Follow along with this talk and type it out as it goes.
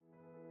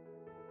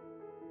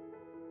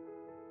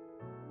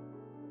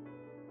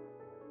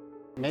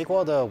美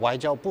国的外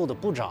交部的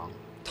部长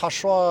他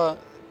说，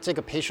这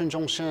个培训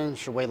中心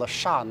是为了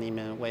杀你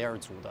们维吾尔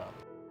族的。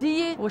第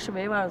一，我是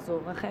维吾尔族，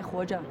我还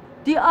活着；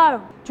第二，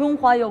中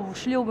华有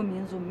56个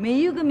民族，每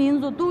一个民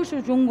族都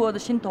是中国的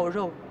心头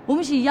肉，我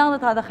们是一样的，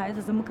他的孩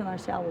子怎么可能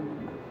杀我们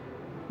呢？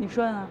你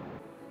说呢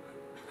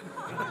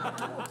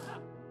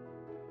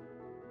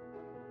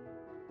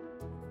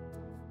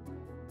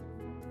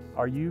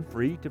？Are you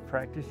free to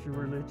practice your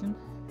religion?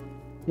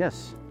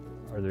 Yes.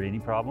 Are there any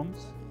problems?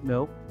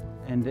 No.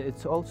 And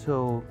it's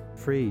also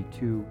free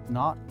to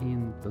not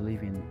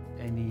believe in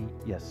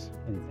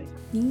anything.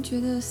 您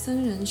觉得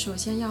僧人首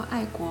先要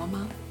爱国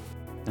吗？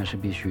那是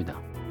必须的。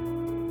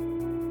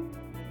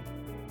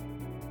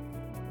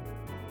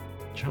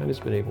China's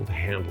been able to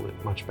handle it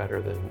much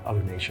better than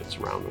other nations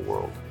around the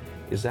world.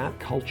 Is that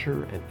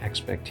culture and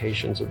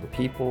expectations of the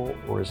people,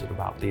 or is it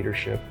about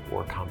leadership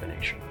or a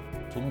combination?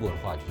 中国的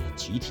话就是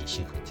集体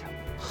性很强，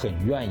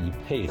很愿意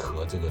配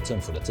合这个政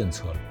府的政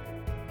策。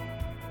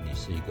你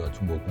是一个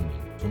中国公民，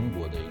中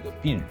国的一个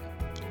病人，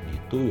你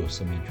都有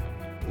生命权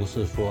利，不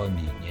是说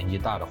你年纪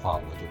大的话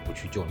我就不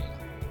去救你了。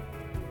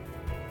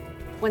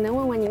我能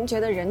问问您觉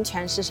得人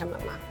权是什么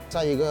吗？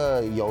在一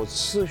个有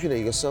秩序的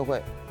一个社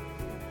会，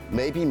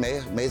没病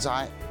没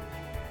灾，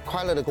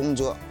快乐的工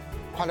作，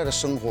快乐的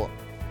生活。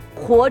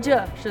活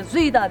着是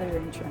最大的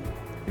人权，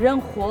人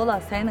活了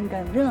才能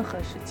干任何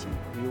事情。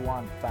You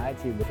want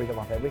society with freedom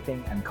of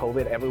everything and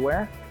COVID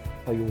everywhere,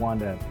 or you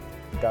want a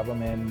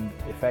government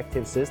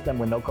effective system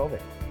with no COVID?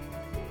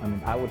 I mean,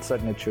 I would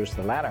certainly choose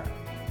the latter.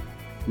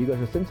 一个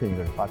是生存，一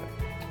个是发展。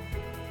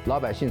老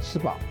百姓吃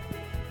饱，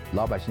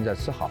老百姓在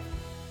吃好。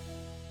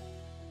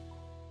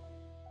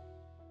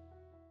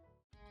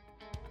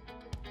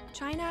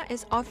China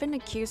is often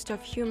accused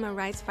of human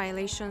rights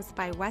violations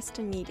by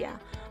Western media,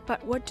 but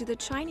what do the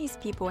Chinese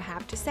people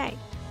have to say?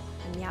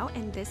 I'm Miao,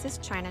 and this is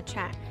China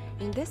Chat.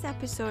 In this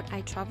episode,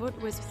 I traveled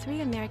with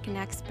 3 American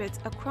experts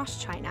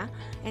across China,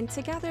 and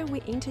together we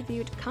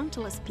interviewed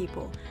countless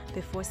people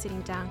before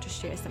sitting down to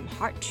share some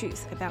hard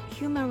truths about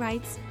human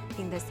rights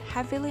in this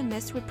heavily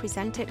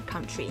misrepresented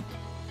country.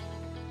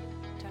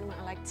 Gentlemen,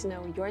 I'd like to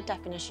know your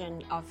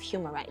definition of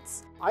human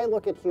rights. I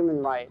look at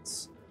human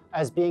rights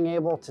as being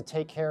able to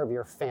take care of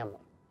your family,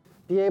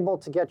 be able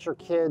to get your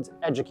kids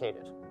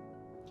educated,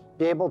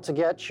 be able to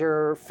get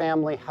your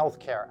family health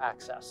care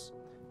access,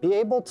 be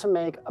able to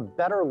make a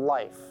better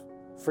life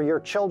for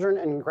your children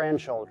and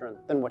grandchildren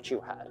than what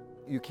you had.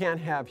 You can't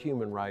have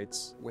human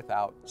rights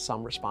without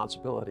some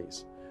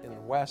responsibilities. In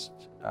the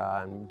West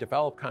and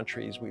developed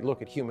countries, we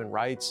look at human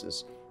rights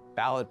as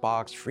ballot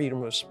box,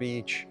 freedom of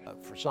speech.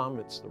 For some,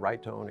 it's the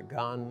right to own a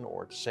gun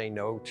or to say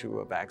no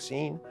to a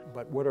vaccine.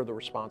 But what are the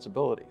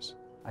responsibilities?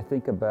 I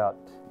think about,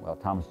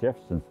 Thomas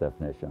Jefferson's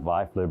definition,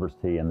 life,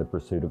 liberty, and the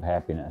pursuit of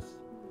happiness.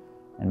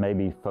 And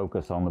maybe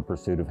focus on the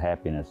pursuit of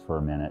happiness for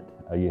a minute.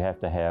 You have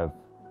to have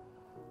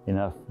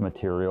enough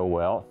material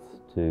wealth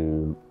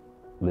to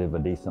live a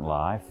decent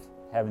life,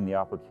 having the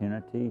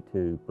opportunity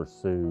to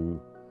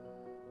pursue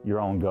your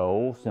own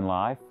goals in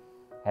life,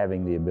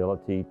 having the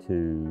ability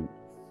to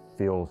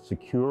feel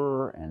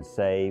secure and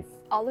safe.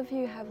 All of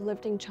you have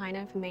lived in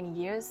China for many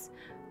years.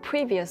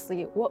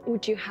 Previously, what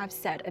would you have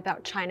said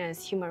about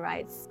China's human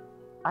rights?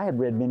 I had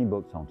read many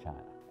books on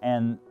China,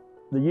 and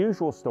the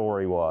usual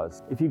story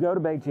was, if you go to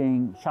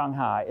Beijing,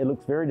 Shanghai, it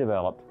looks very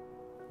developed,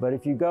 but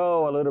if you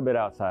go a little bit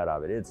outside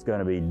of it, it's going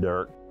to be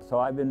dirt. So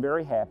I've been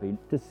very happy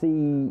to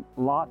see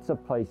lots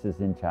of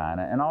places in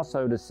China and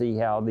also to see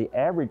how the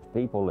average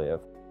people live.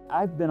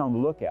 I've been on the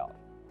lookout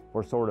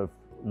for sort of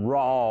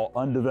raw,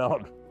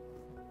 undeveloped,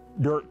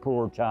 dirt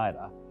poor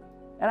China,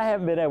 and I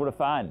haven't been able to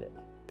find it.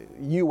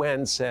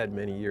 UN said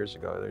many years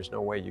ago, there's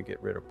no way you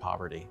get rid of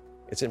poverty.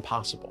 It's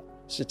impossible,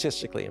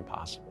 statistically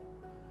impossible.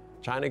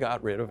 China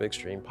got rid of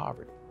extreme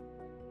poverty.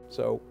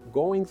 So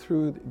going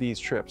through these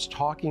trips,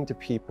 talking to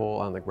people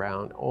on the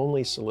ground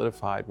only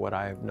solidified what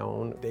I have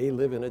known. They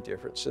live in a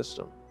different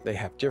system. They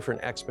have different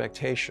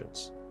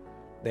expectations.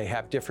 They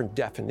have different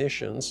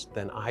definitions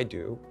than I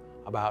do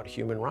about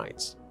human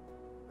rights,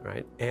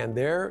 right? And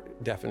their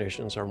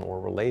definitions are more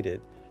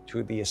related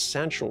to the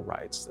essential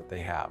rights that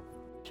they have.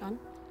 John,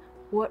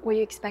 what were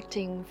you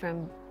expecting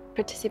from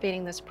participating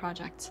in this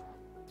project?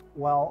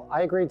 Well,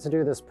 I agreed to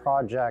do this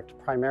project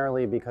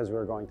primarily because we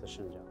were going to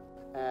Xinjiang.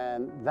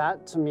 And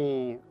that to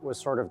me was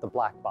sort of the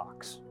black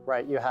box,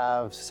 right? You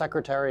have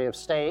Secretary of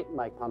State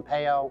Mike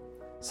Pompeo,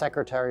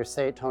 Secretary of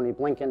State Tony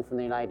Blinken from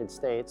the United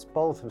States.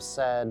 Both have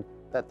said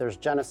that there's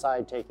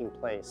genocide taking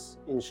place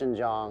in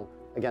Xinjiang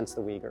against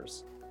the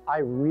Uyghurs. I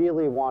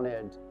really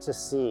wanted to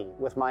see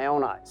with my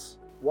own eyes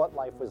what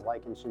life was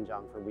like in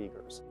Xinjiang for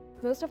Uyghurs.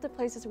 Most of the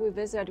places we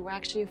visited were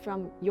actually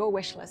from your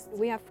wish list.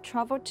 We have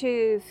traveled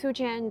to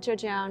Fujian,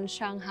 Zhejiang,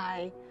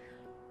 Shanghai,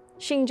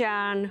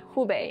 Xinjiang,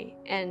 Hubei,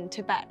 and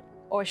Tibet,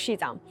 or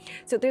Xizang.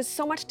 So there's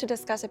so much to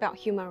discuss about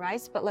human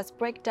rights, but let's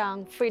break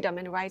down freedom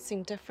and rights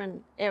in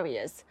different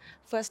areas.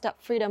 First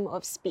up, freedom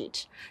of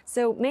speech.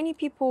 So many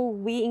people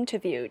we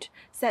interviewed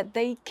said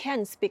they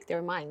can speak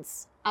their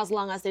minds as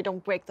long as they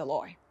don't break the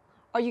law.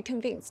 Are you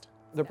convinced?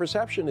 The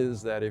perception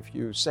is that if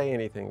you say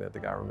anything that the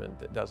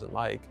government doesn't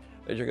like,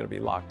 that you're going to be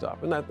locked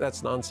up, and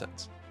that's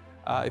nonsense.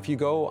 If you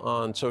go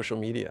on social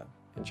media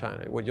in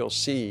China, what you'll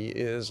see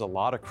is a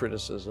lot of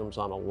criticisms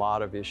on a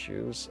lot of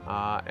issues,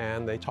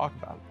 and they talk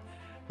about it.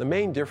 The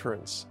main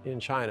difference in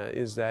China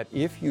is that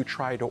if you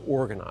try to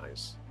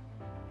organize,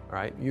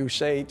 right, you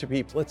say to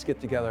people, let's get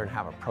together and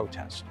have a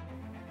protest,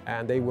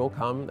 and they will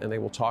come and they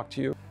will talk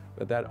to you,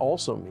 but that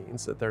also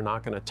means that they're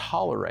not going to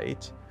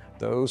tolerate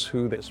those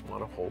who just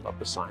want to hold up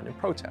a sign and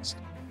protest.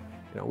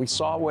 You know, we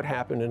saw what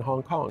happened in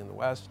Hong Kong in the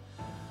West.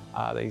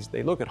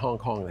 They look at Hong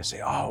Kong and they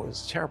say, oh,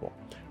 it's terrible.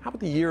 How about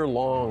the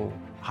year-long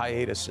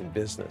hiatus in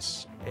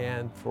business?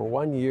 And for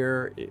 1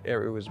 year,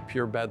 it was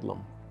pure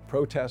bedlam.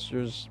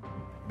 Protesters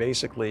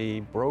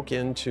basically broke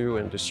into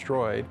and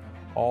destroyed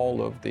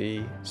all of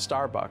the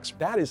Starbucks.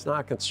 That is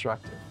not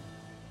constructive.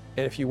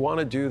 And if you want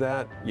to do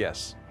that,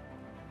 yes,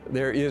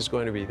 there is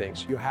going to be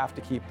things. You have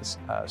to keep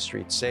the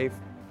streets safe.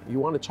 You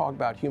want to talk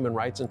about human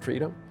rights and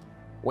freedom?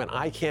 When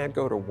I can't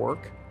go to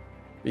work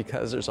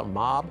because there's a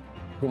mob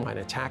who might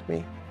attack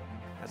me,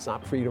 that's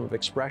not freedom of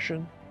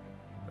expression,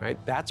 right?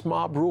 That's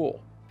mob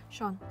rule.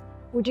 Sean,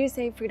 would you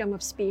say freedom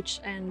of speech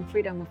and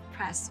freedom of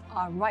press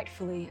are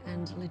rightfully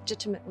and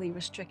legitimately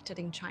restricted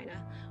in China?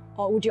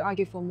 Or would you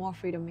argue for more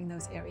freedom in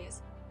those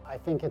areas? I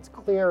think it's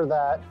clear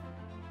that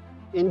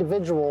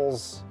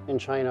individuals in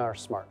China are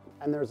smart,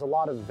 and there's a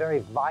lot of very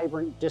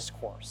vibrant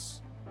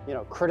discourse, you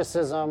know,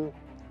 criticism,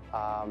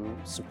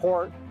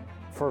 support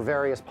for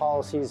various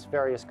policies,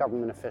 various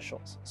government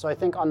officials. So I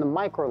think on the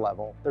micro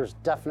level, there's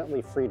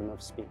definitely freedom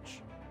of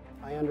speech.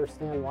 I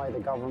understand why the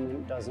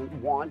government doesn't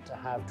want to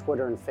have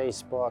Twitter and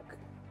Facebook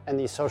and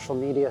these social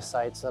media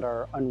sites that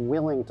are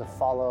unwilling to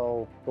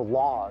follow the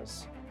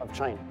laws of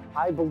China.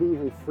 I believe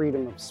in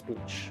freedom of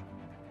speech,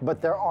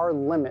 but there are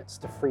limits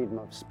to freedom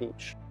of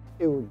speech.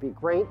 It would be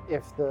great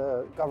if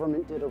the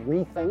government did a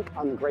rethink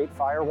on the Great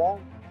Firewall.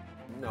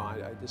 No,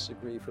 I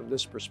disagree. From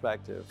this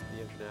perspective,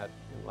 the internet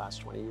in the last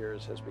 20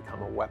 years has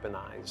become a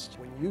weaponized.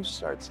 When you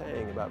start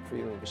saying about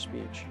freedom of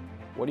speech,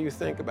 what do you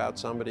think about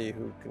somebody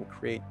who can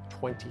create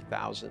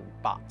 20,000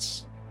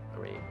 bots?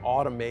 I mean,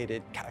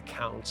 automated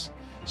accounts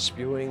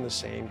spewing the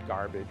same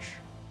garbage,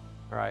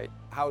 all right?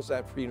 How is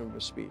that freedom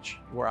of speech?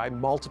 Where I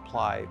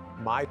multiply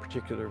my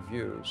particular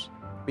views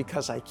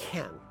because I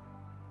can,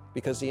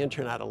 because the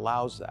internet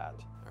allows that,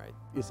 all right?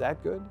 Is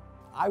that good?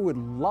 I would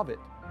love it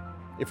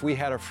if we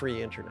had a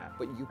free internet,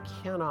 but you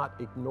cannot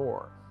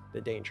ignore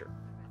the danger.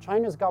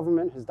 China's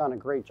government has done a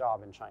great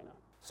job in China.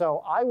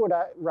 So I would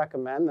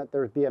recommend that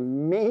there be a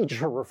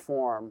major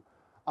reform,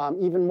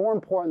 even more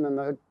important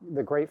than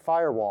the Great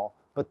Firewall,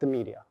 but the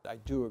media. I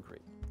do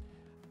agree.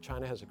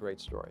 China has a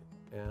great story,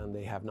 and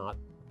they have not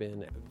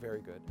been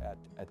very good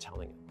at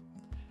telling it.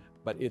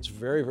 But it's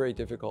very, very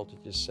difficult to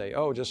just say,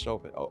 oh, just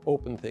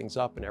open things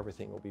up and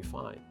everything will be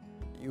fine.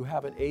 You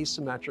have an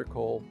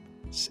asymmetrical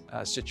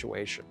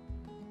situation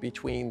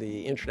between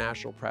the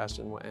international press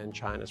and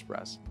China's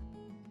press.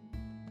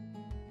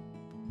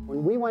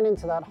 When we went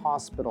into that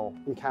hospital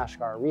in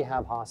Kashgar,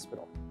 rehab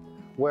hospital,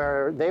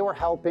 where they were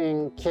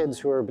helping kids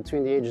who were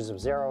between the ages of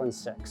 0 and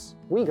 6,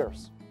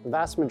 Uyghurs, the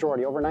vast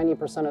majority, over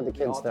 90% of the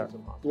kids there.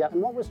 Yeah,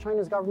 and what was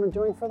China's government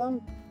doing for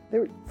them? They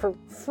were for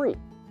free.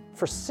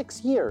 For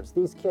 6 years,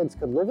 these kids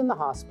could live in the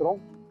hospital,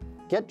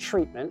 get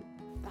treatment.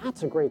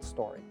 That's a great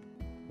story.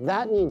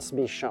 That needs to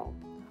be shown.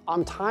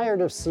 I'm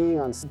tired of seeing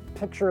on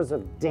pictures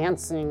of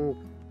dancing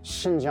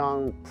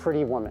Xinjiang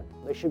pretty women.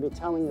 They should be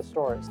telling the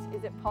stories.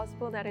 Is it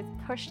possible that it's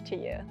pushed to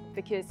you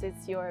because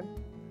it's your...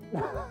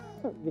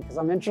 Because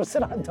I'm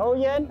interested on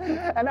Douyin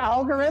and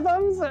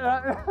algorithms?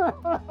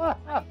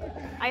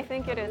 I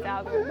think it is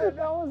algorithms.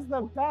 That was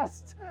the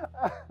best.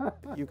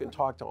 You can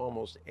talk to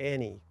almost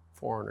any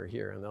foreigner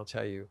here and they'll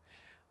tell you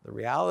the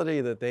reality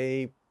that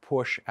they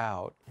push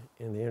out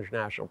in the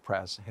international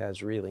press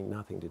has really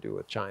nothing to do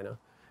with China.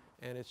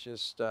 And it's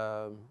just,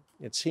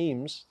 it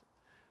seems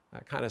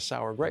kind of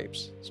sour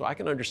grapes. So I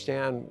can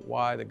understand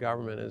why the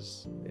government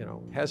is,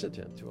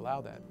 hesitant to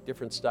allow that.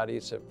 Different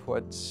studies have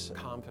put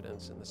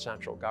confidence in the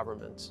central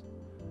government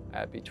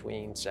at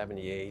between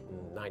 78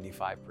 and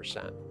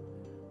 95%.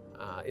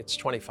 It's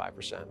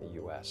 25% in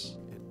the US.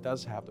 It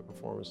does have the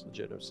performance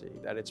legitimacy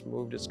that it's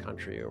moved its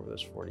country over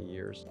those 40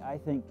 years. I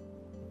think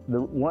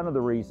one of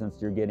the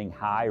reasons you're getting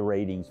high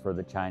ratings for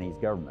the Chinese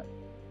government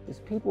is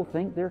people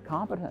think they're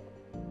competent.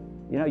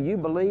 You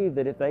believe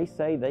that if they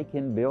say they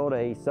can build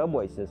a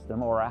subway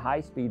system or a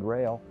high-speed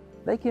rail,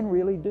 they can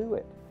really do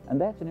it.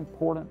 And that's an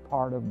important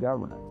part of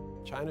governance.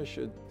 China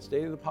should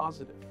stay to the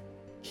positive.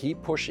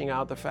 Keep pushing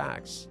out the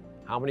facts.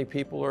 How many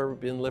people are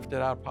being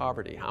lifted out of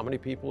poverty? How many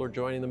people are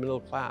joining the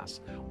middle class?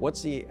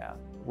 What's the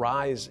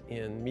rise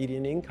in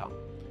median income?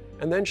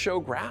 And then show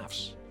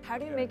graphs. How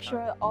do you make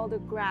sure all the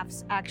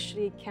graphs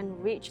actually can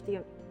reach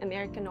the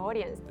American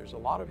audience? There's a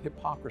lot of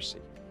hypocrisy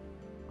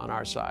on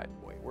our side.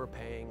 We're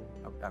paying,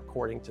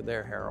 according to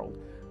their Herald,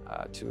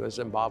 to a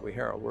Zimbabwe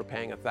Herald, we're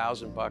paying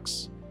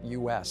 $1,000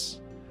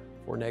 US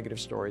for negative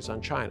stories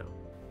on China.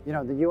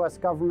 The US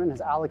government has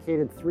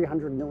allocated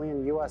 $300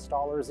 million US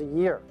a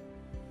year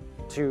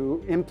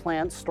to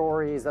implant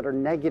stories that are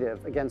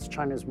negative against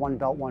China's One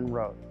Belt, One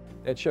Road.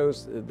 It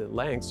shows the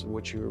lengths in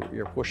which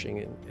you're pushing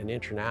an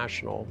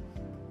international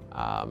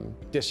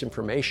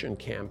disinformation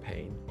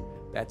campaign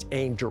that's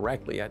aimed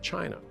directly at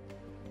China.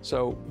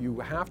 So you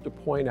have to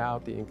point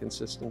out the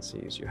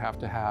inconsistencies. You have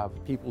to have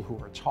people who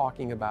are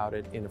talking about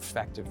it in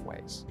effective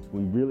ways.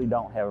 We really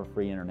don't have a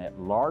free internet,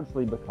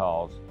 largely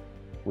because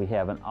we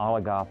have an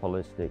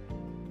oligopolistic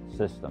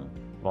system,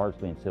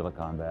 largely in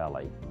Silicon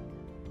Valley,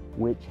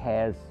 which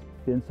has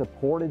been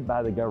supported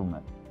by the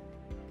government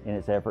in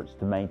its efforts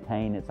to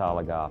maintain its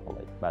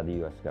oligopoly by the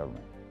U.S.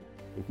 government.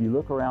 If you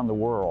look around the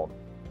world,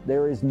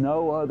 there is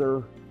no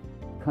other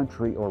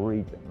country or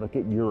region. Look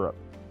at Europe,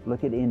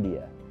 look at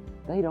India.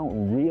 They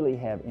don't really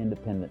have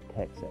independent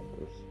tech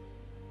sectors.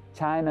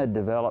 China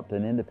developed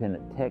an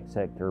independent tech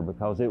sector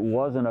because it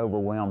wasn't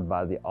overwhelmed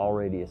by the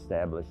already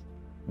established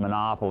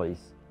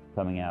monopolies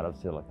coming out of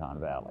Silicon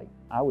Valley.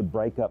 I would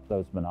break up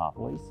those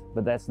monopolies,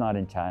 but that's not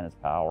in China's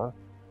power.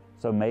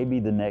 So maybe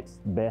the next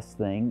best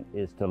thing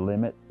is to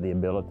limit the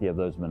ability of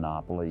those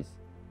monopolies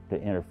to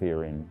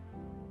interfere in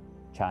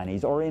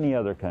Chinese or any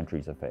other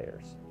country's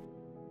affairs.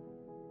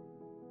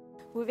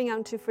 Moving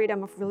on to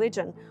freedom of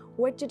religion,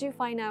 what did you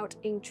find out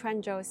in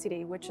Quanzhou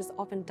City, which is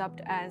often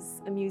dubbed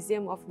as a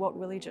museum of world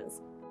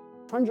religions?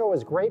 Quanzhou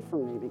was great for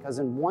me because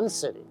in one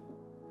city,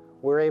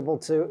 we're able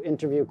to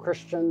interview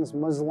Christians,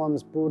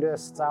 Muslims,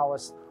 Buddhists,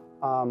 Taoists,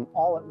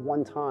 all at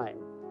one time,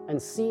 and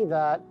see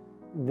that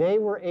they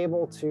were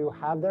able to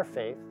have their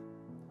faith,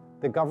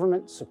 the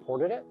government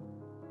supported it,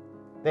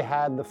 they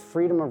had the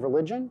freedom of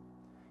religion.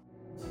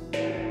 We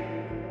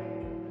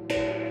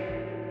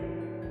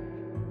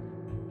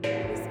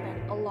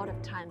spent a lot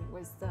of time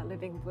with the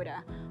living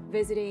Buddha,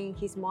 visiting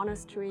his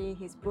monastery,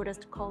 his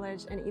Buddhist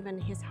college, and even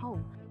his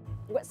home.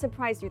 What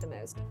surprised you the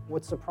most?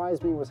 What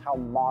surprised me was how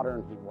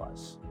modern he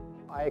was.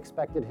 I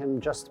expected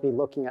him just to be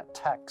looking at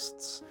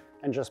texts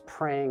and just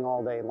praying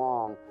all day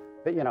long.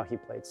 But you know, he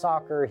played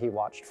soccer, he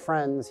watched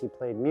Friends, he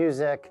played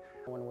music.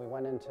 When we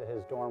went into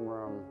his dorm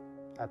room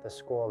at the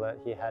school, that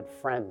he had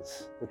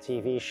Friends, the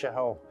TV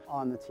show,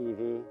 on the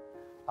TV.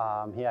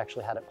 He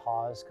actually had it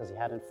paused because he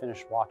hadn't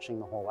finished watching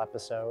the whole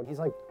episode. He's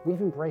like, we've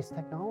embraced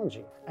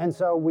technology. And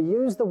so we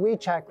use the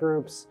WeChat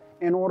groups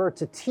in order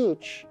to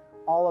teach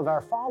all of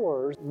our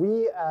followers.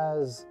 We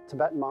as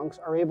Tibetan monks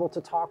are able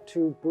to talk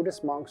to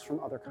Buddhist monks from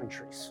other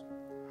countries.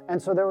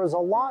 And so there was a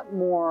lot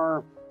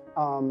more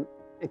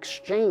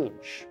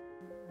exchange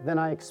than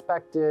I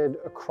expected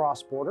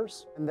across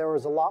borders. And there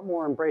was a lot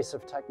more embrace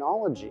of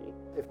technology.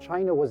 If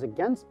China was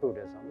against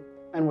Buddhism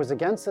and was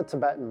against the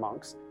Tibetan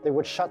monks, they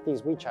would shut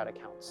these WeChat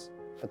accounts,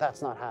 but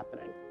that's not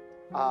happening.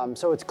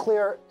 So it's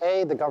clear,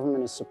 A, the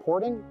government is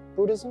supporting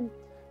Buddhism,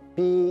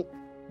 B,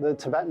 the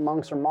Tibetan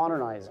monks are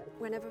modernizing.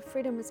 Whenever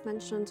freedom is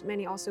mentioned,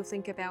 many also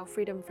think about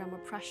freedom from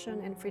oppression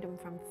and freedom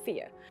from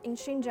fear. In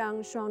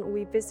Xinjiang, Sean,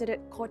 we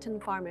visited cotton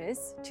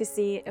farmers to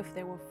see if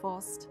they were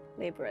forced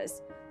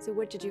laborers. So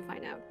what did you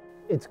find out?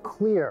 It's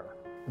clear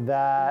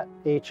that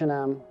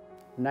H&M,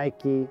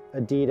 Nike,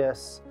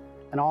 Adidas,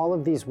 and all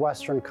of these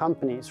Western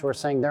companies who are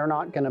saying they're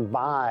not going to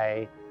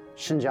buy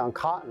Xinjiang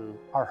cotton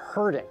are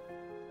hurting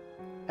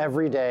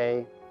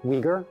everyday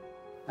Uyghur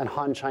and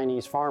Han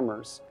Chinese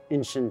farmers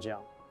in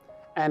Xinjiang.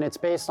 And it's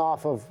based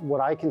off of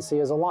what I can see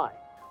as a lie.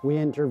 We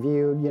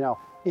interviewed,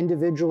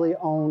 individually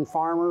owned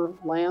farmer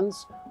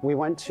lands. We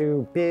went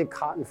to big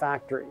cotton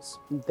factories.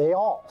 They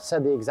all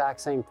said the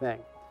exact same thing,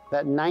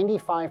 that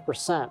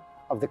 95%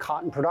 of the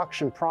cotton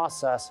production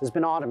process has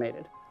been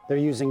automated. They're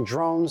using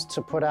drones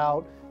to put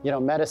out,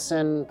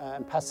 medicine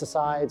and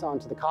pesticides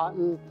onto the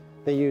cotton.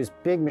 They use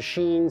big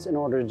machines in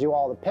order to do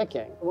all the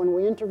picking. When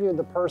we interviewed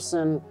the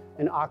person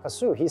in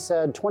Akasu, he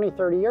said 20,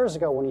 30 years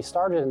ago when he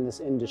started in this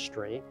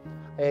industry,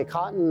 a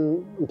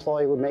cotton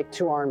employee would make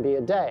 2 RMB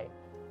a day.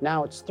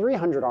 Now it's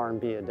 300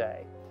 RMB a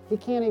day. He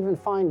can't even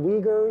find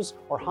Uyghurs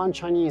or Han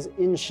Chinese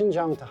in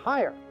Xinjiang to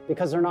hire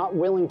because they're not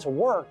willing to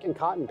work in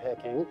cotton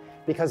picking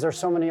because there's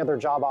so many other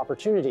job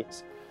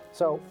opportunities.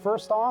 So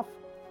first off,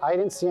 I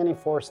didn't see any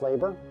forced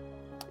labor.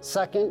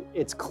 Second,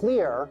 it's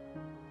clear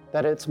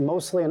that it's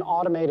mostly an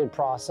automated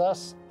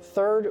process.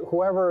 Third,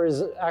 whoever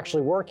is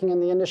actually working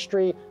in the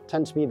industry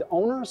tend to be the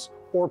owners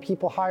or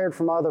people hired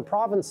from other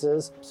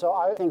provinces. So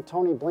I think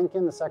Tony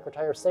Blinken, the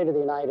Secretary of State of the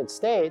United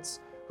States,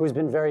 who's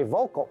been very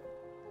vocal,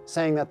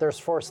 saying that there's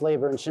forced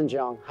labor in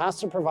Xinjiang, has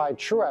to provide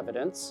true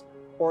evidence,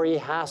 or he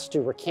has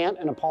to recant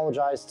and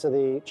apologize to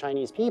the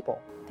Chinese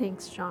people.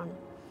 Thanks, Sean.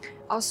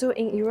 Also,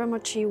 in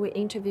Urumqi, we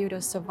interviewed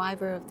a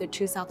survivor of the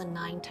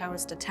 2009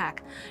 terrorist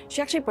attack.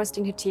 She actually burst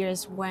into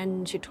tears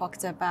when she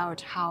talked about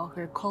how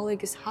her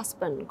colleague's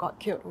husband got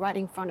killed right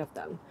in front of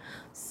them.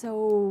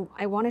 So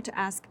I wanted to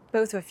ask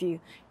both of you,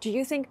 do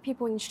you think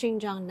people in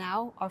Xinjiang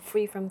now are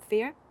free from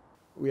fear?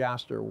 We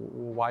asked her,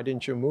 why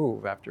didn't you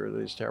move after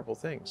these terrible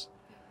things?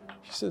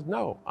 She said,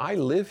 no, I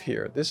live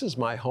here. This is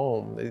my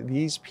home.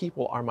 These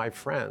people are my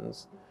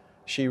friends.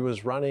 She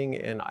was running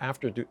an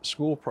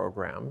after-school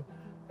program,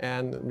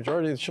 and the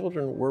majority of the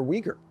children were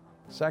Uyghur.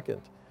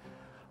 Second,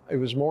 it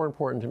was more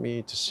important to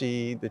me to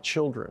see the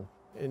children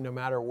And no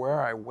matter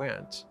where I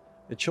went,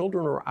 the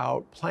children were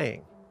out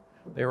playing.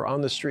 They were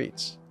on the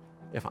streets.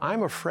 If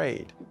I'm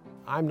afraid,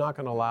 I'm not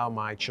going to allow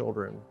my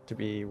children to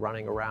be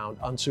running around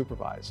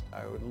unsupervised.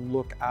 I would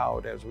look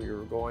out as we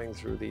were going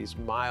through these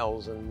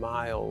miles and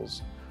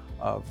miles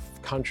of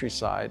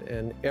countryside,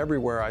 and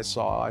everywhere I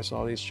saw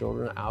these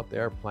children out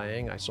there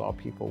playing. I saw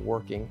people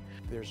working.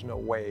 There's no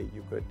way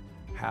you could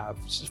have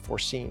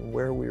foreseen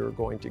where we were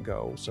going to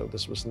go, so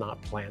this was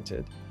not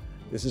planted.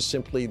 This is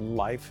simply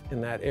life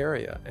in that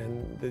area,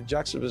 and the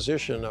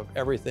juxtaposition of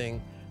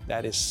everything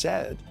that is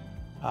said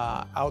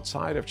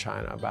outside of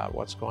China about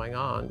what's going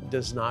on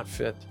does not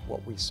fit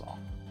what we saw.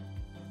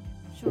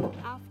 So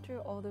after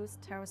all those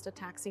terrorist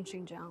attacks in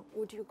Xinjiang,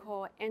 would you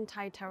call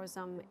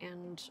anti-terrorism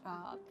and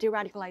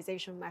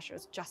de-radicalization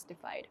measures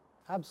justified?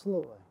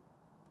 Absolutely.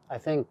 I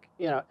think,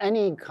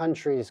 any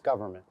country's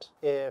government,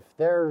 if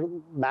their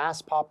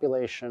mass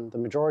population, the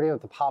majority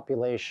of the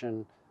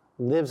population,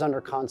 lives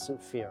under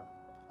constant fear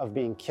of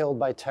being killed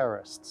by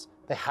terrorists,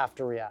 they have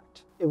to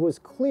react. It was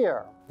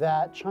clear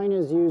that China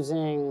is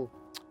using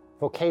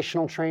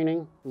vocational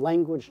training,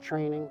 language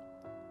training,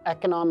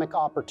 economic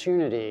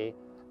opportunity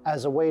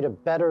as a way to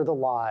better the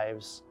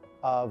lives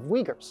of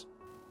Uyghurs.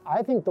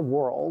 I think the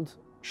world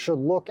should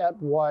look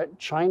at what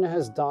China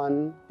has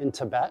done in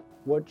Tibet,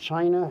 what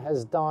China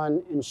has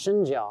done in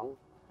Xinjiang,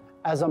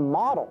 as a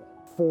model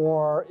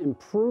for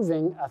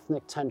improving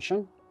ethnic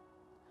tension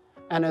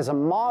and as a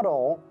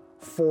model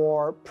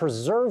for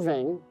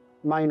preserving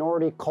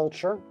minority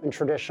culture and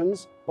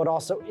traditions, but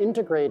also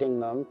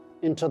integrating them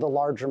into the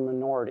larger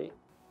minority.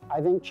 I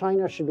think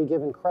China should be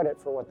given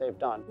credit for what they've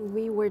done.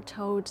 We were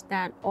told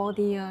that all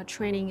the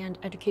training and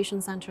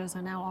education centers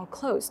are now all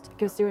closed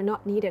because they are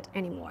not needed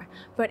anymore.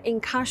 But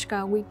in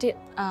Kashgar, we did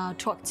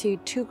talk to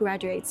 2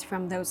 graduates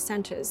from those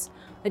centers,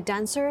 a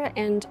dancer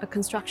and a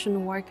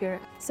construction worker.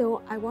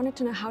 So I wanted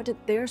to know, how did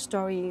their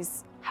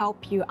stories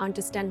help you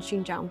understand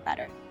Xinjiang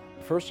better?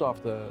 First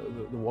off, the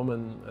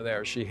woman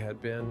there, she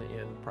had been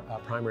in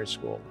primary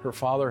school. Her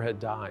father had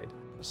died.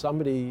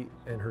 Somebody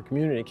in her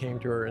community came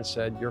to her and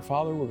said, your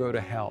father will go to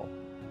hell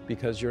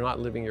because you're not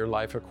living your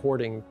life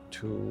according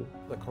to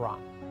the Quran.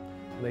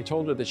 And they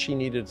told her that she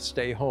needed to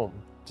stay home,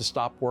 to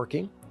stop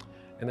working,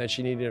 and that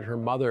she needed her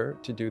mother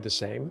to do the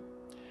same.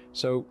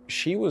 So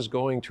she was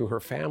going to her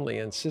family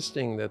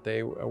insisting that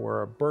they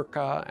wear a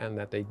burqa and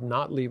that they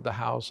not leave the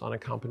house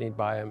unaccompanied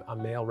by a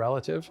male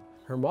relative.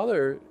 Her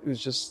mother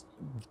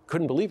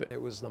couldn't believe it.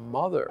 It was the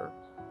mother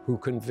who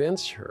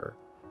convinced her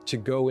to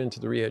go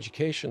into the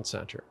re-education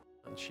center.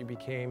 She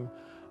became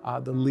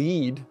the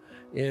lead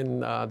in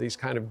these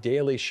kind of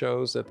daily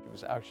shows that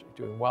was actually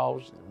doing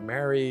well. She was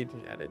married,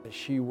 and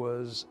she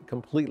was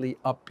completely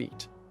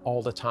upbeat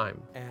all the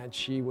time, and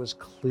she was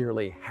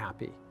clearly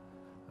happy.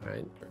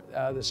 Right?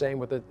 The same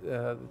with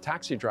the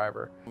taxi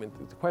driver. I mean,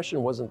 the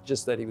question wasn't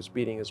just that he was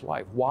beating his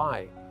wife.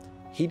 Why?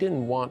 He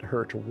didn't want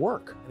her to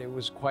work. And it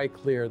was quite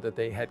clear that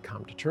they had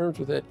come to terms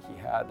with it.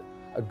 He had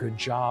a good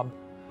job.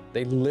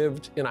 They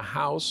lived in a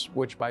house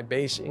which by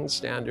Beijing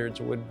standards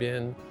would have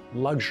been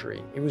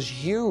luxury. It was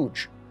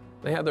huge.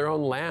 They had their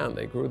own land.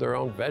 They grew their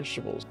own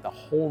vegetables. The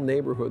whole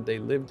neighborhood they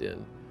lived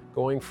in,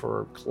 going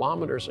for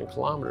kilometers and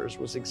kilometers,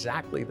 was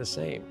exactly the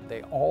same.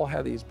 They all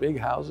had these big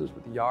houses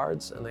with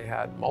yards, and they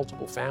had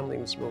multiple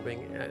families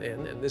moving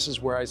in. And this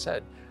is where I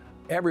said,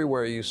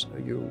 everywhere you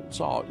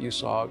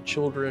saw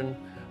children,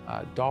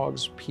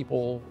 dogs,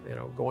 people,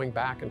 going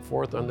back and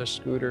forth on their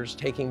scooters,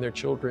 taking their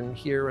children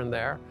here and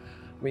there.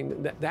 I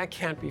mean, that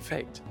can't be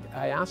faked.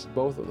 I asked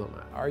both of them,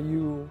 are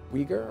you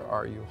Uyghur,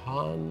 are you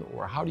Han,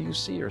 or how do you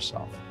see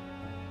yourself?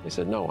 They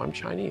said, no, I'm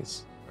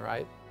Chinese, all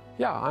right?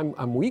 Yeah, I'm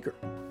Uyghur.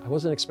 I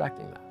wasn't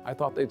expecting that. I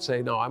thought they'd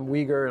say, no, I'm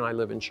Uyghur and I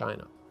live in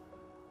China.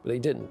 But they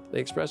didn't. They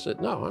expressed it,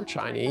 no, I'm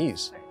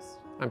Chinese.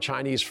 I'm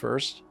Chinese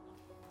first.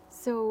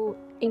 So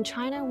in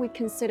China, we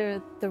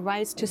consider the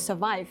rights to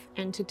survive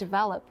and to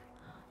develop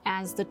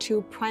as the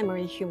 2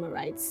 primary human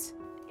rights.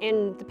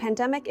 And the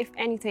pandemic, if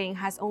anything,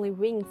 has only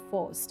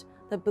reinforced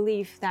the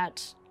belief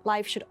that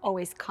life should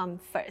always come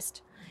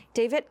first.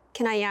 David,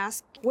 can I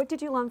ask, what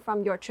did you learn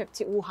from your trip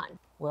to Wuhan?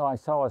 Well, I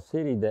saw a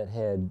city that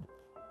had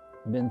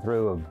been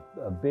through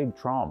a big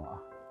trauma.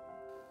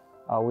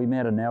 We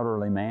met an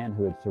elderly man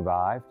who had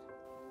survived,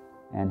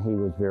 and he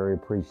was very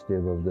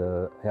appreciative of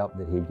the help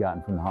that he'd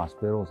gotten from the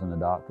hospitals and the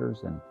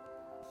doctors. And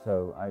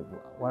so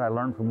what I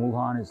learned from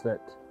Wuhan is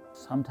that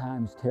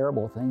sometimes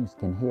terrible things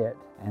can hit,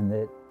 and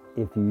that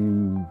if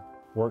you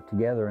work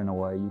together in a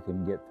way, you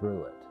can get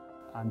through it.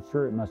 I'm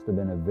sure it must have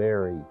been a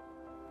very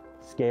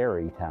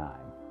scary time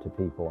to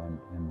people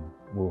in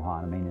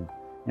Wuhan. I mean,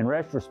 in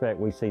retrospect,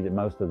 we see that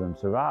most of them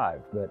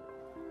survived, but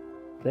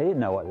they didn't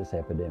know what this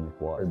epidemic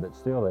was. But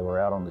still, they were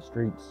out on the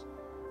streets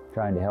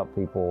trying to help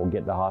people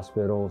get to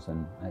hospitals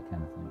and that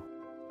kind of thing.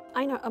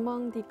 I know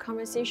among the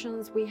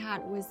conversations we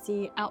had with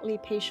the elderly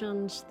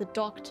patient, the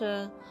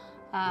doctor,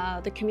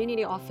 the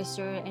community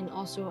officer, and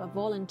also a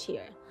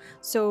volunteer.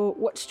 So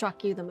what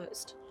struck you the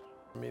most?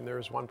 I mean, there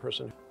was one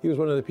person, he was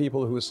one of the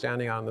people who was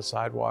standing on the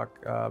sidewalk,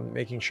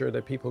 making sure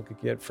that people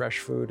could get fresh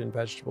food and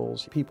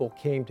vegetables. People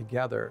came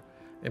together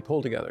and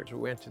pull together. We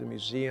went to the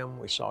museum,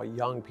 we saw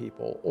young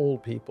people,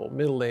 old people,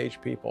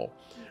 middle-aged people,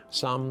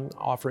 some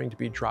offering to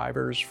be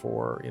drivers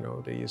for,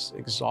 these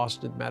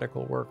exhausted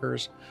medical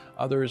workers,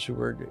 others who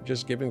were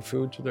just giving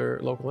food to their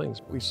local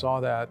things. We saw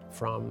that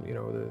from,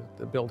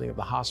 the building of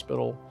the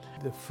hospital.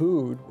 The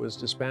food was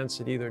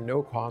dispensed at either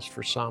no cost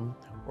for some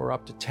or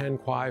up to 10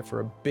 kwai for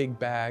a big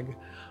bag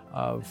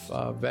of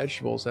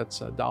vegetables. That's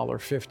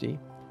 $1.50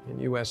 in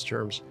US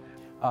terms.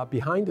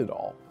 Behind it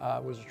all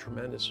was a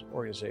tremendous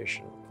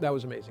organization. That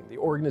was amazing, the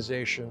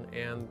organization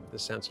and the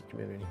sense of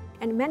community.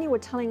 And many were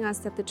telling us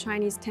that the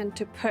Chinese tend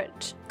to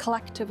put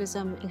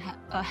collectivism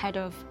ahead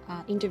of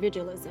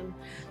individualism.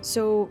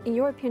 So in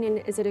your opinion,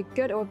 is it a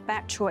good or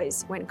bad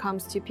choice when it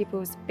comes to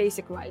people's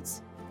basic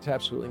rights? It's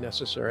absolutely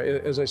necessary.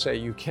 As I say,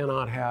 you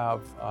cannot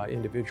have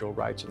individual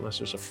rights unless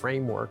there's a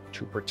framework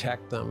to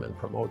protect them and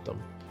promote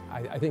them.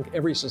 I think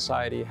every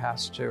society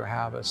has to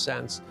have a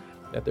sense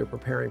that they're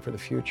preparing for the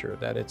future,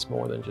 that it's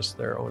more than just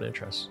their own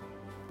interests.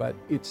 But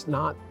it's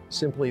not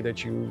simply that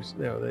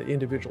the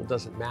individual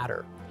doesn't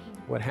matter.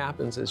 What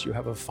happens is you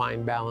have a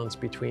fine balance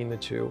between the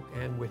two.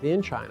 And within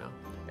China,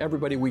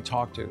 everybody we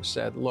talked to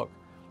said, look,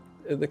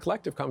 the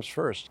collective comes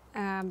first.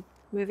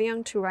 Moving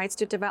on to rights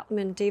to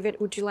development, David,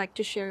 would you like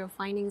to share your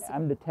findings?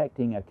 I'm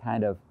detecting a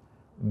kind of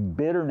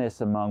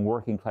bitterness among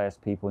working class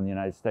people in the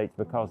United States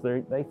because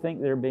they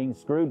think they're being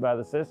screwed by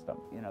the system.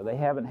 They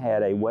haven't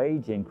had a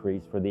wage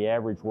increase for the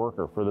average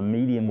worker, for the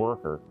median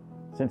worker,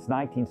 since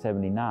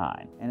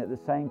 1979. And at the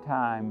same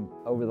time,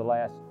 over the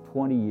last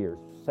 20 years,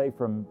 say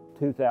from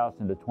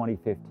 2000 to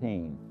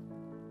 2015,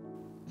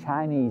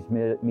 Chinese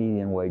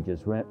median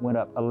wages went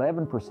up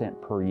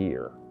 11% per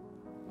year.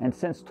 And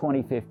since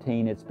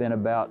 2015, it's been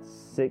about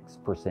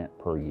 6%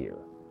 per year.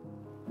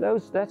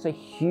 That's a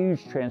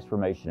huge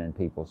transformation in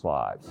people's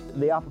lives.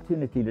 The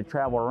opportunity to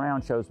travel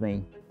around shows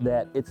me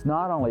that it's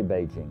not only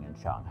Beijing and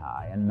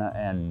Shanghai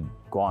and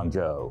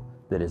Guangzhou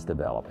that is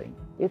developing.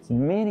 It's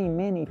many,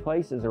 many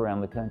places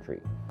around the country.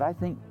 I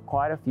think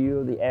quite a few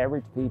of the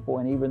average people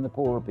and even the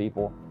poorer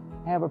people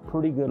have a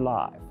pretty good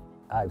life.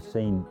 I've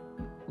seen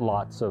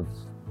lots of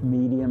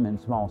medium and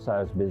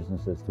small-sized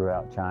businesses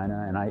throughout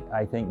China, and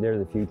I think they're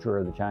the future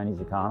of the Chinese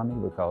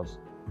economy because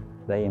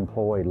they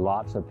employ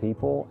lots of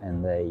people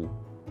and they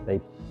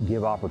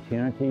give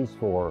opportunities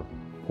for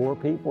poor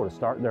people to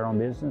start their own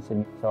business.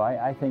 And so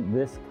I think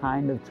this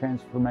kind of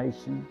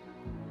transformation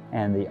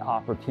and the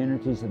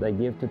opportunities that they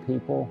give to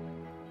people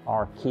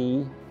are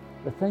key.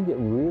 The thing that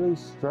really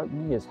struck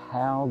me is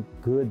how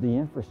good the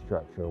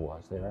infrastructure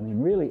was there. I mean,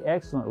 really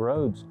excellent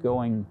roads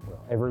going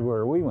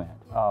everywhere we went,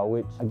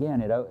 which again,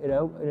 it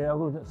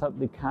opens up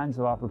the kinds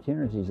of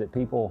opportunities that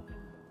people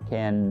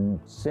can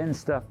send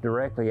stuff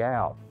directly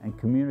out and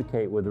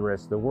communicate with the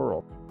rest of the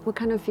world. What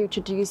kind of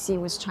future do you see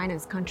with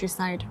China's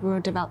countryside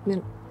rural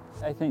development?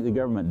 I think the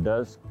government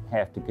does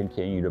have to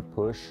continue to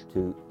push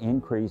to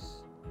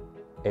increase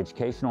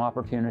educational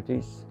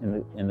opportunities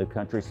in the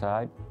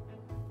countryside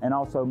and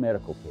also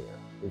medical care.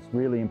 It's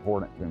really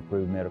important to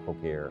improve medical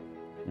care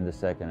in the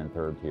second and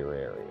third tier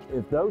areas.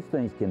 If those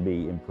things can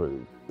be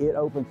improved, it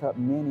opens up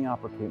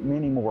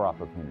many more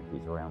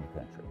opportunities around the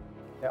country.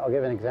 Yeah, I'll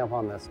give an example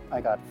on this.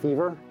 I got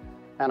fever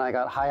and I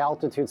got high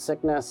altitude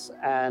sickness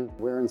and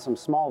we're in some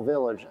small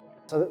village.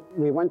 So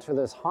we went to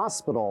this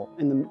hospital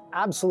in the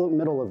absolute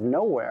middle of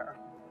nowhere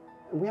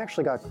and we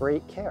actually got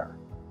great care.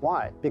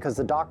 Why? Because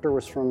the doctor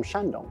was from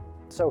Shandong.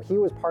 So he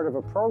was part of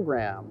a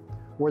program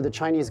where the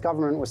Chinese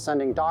government was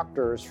sending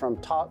doctors from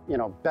top,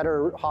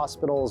 better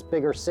hospitals,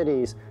 bigger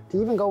cities,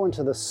 to even go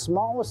into the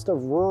smallest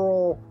of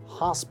rural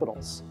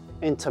hospitals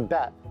in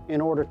Tibet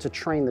in order to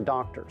train the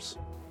doctors.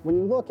 When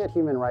you look at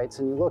human rights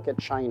and you look at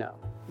China,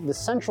 the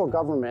central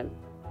government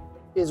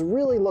is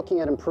really looking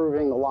at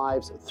improving the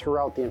lives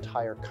throughout the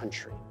entire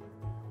country.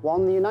 While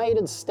in the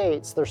United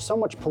States, there's so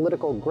much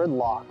political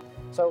gridlock.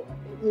 So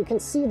you can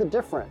see the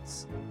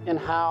difference in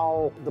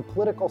how the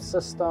political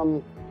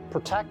system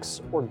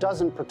protects or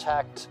doesn't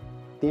protect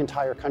the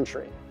entire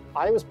country.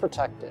 I was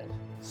protected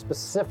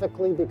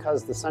specifically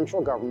because the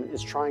central government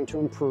is trying to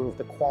improve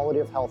the quality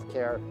of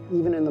healthcare,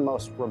 even in the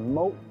most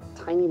remote,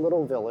 tiny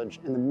little village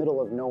in the middle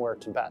of nowhere,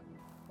 Tibet.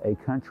 A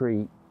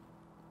country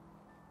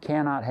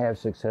cannot have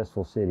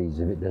successful cities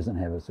if it doesn't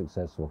have a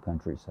successful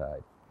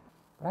countryside.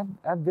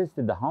 I've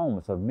visited the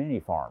homes of many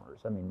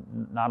farmers. I mean,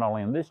 not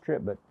only on this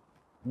trip, but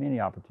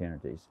many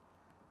opportunities.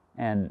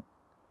 And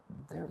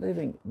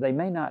they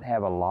may not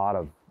have a lot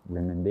of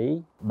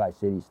renminbi by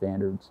city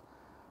standards,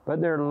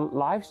 but their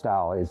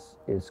lifestyle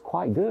is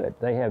quite good.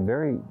 They have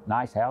very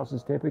nice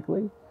houses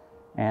typically,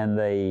 and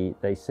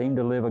they seem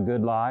to live a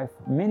good life.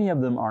 Many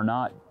of them are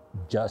not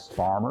just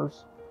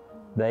farmers.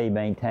 They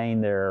maintain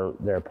their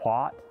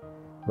plot,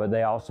 but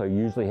they also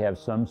usually have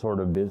some sort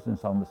of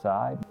business on the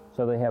side.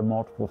 So they have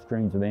multiple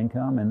streams of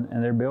income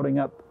and they're building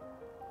up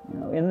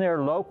in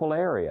their local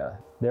area.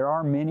 There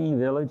are many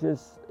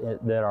villages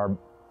that are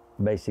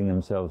basing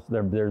themselves,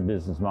 their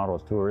business model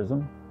is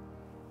tourism.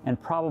 And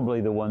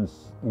probably the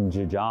ones in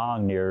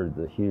Zhejiang near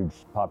the huge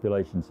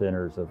population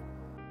centers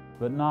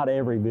but not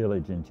every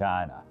village in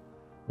China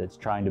that's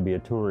trying to be a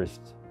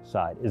tourist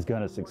site is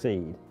going to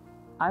succeed.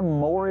 I'm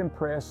more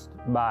impressed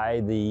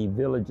by the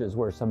villages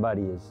where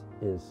somebody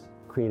is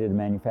created a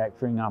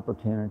manufacturing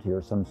opportunity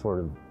or some sort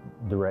of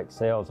direct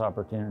sales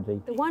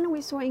opportunity. The one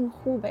we saw in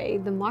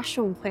Hubei, the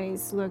mushroom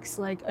place, looks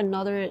like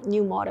another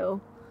new model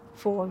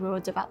for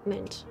rural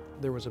development.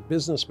 There was a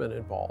businessman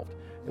involved,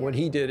 and what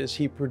he did is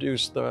he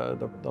produced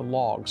the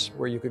logs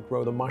where you could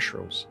grow the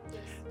mushrooms.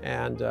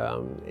 And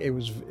it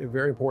was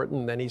very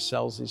important. Then he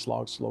sells these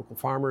logs to local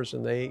farmers,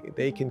 and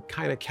they can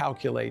kind of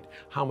calculate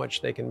how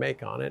much they can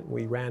make on it.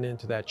 We ran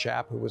into that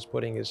chap who was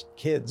putting his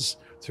kids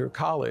through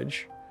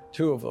college,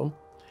 2 of them.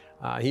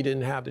 He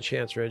didn't have the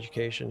chance for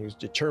education. He was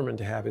determined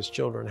to have his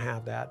children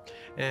have that.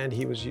 And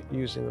he was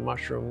using the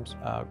mushrooms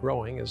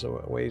growing as a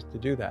way to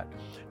do that.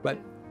 But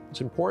what's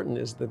important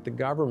is that the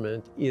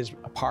government is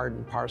a part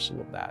and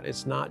parcel of that.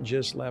 It's not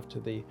just left to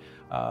the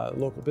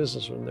local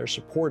businessmen. They're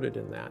supported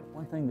in that.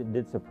 One thing that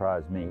did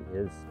surprise me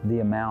is the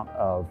amount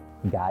of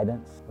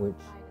guidance which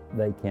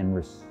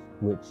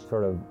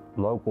sort of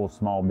local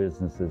small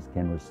businesses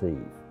can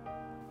receive.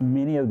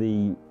 Many of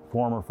the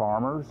former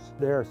farmers,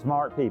 they're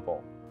smart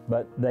people,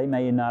 but they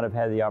may not have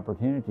had the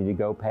opportunity to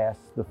go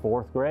past the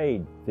 4th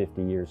grade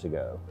 50 years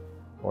ago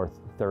or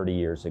 30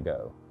 years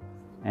ago.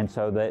 And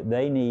so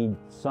they need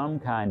some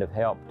kind of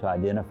help to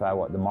identify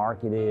what the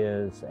market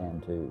is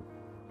and to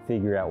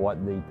figure out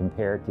what the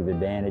comparative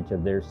advantage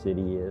of their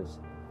city is.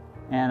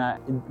 And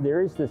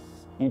there is this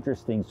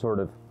interesting sort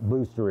of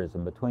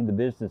boosterism between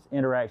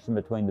interaction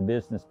between the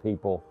business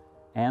people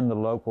and the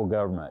local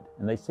government.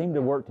 And they seem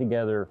to work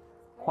together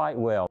quite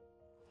well.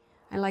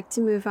 I'd like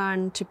to move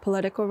on to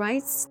political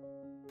rights.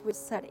 We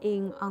sat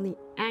in on the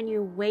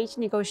annual wage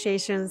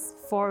negotiations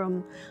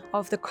forum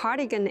of the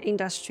cardigan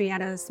industry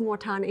at a small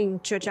town in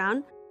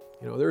Zhejiang.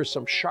 You know, there are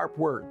some sharp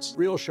words,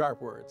 real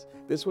sharp words.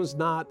 This was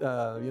not,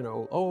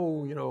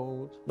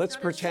 let's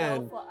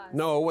pretend.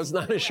 No, it was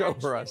not a show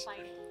for us.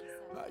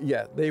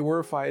 Yeah, they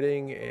were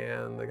fighting,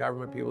 and the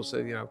government people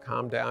said,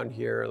 calm down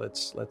here.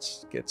 Let's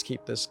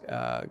keep this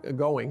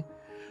going.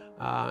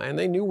 And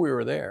they knew we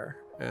were there,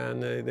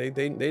 and they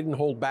didn't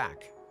hold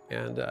back.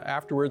 And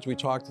afterwards, we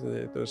talked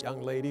to those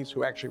young ladies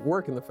who actually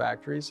work in the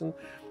factories, and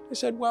they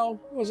said, well,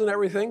 it wasn't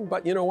everything,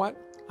 but you know what?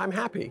 I'm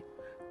happy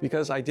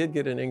because I did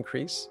get an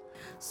increase.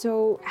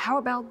 So how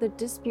about the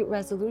Dispute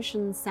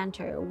Resolution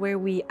Center, where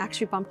we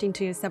actually bumped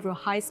into several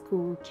high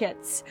school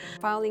kids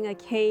filing a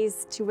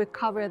case to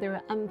recover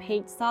their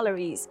unpaid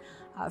salaries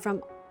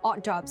from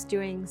odd jobs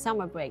during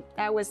summer break?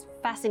 That was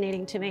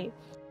fascinating to me.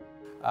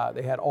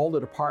 They had all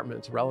the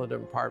departments, relative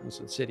departments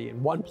in the city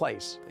in one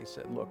place. They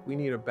said, look, we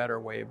need a better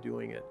way of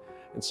doing it.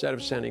 Instead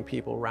of sending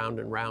people round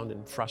and round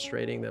and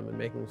frustrating them and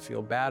making them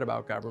feel bad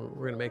about government,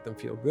 we're going to make them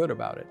feel good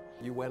about it.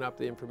 You went up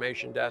the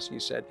information desk, you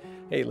said,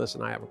 hey,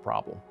 listen, I have a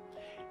problem.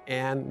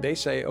 And they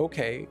say,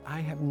 okay, I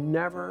have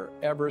never,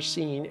 ever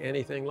seen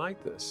anything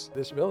like this.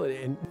 This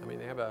ability, and I mean,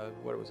 they have a,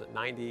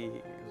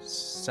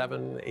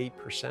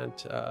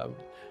 97-8%,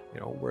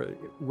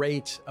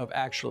 rate of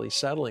actually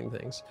settling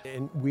things.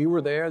 And we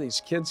were there,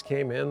 these kids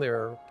came in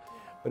there,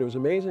 but it was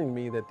amazing to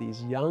me that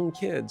these young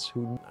kids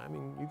who,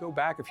 you go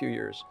back a few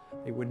years,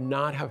 they would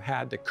not have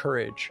had the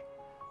courage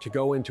to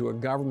go into a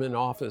government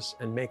office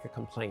and make a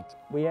complaint.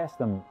 We asked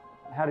them,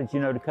 how did you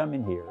know to come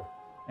in here?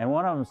 And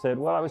one of them said,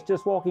 well, I was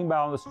just walking by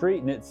on the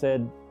street and it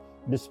said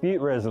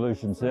Dispute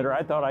Resolution Center.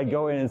 I thought I'd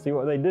go in and see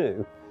what they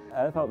do.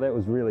 I thought that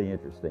was really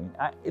interesting.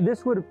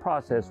 This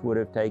process would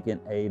have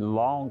taken a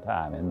long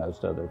time in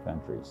most other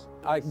countries.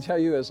 I can tell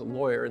you as a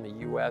lawyer in the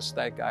US,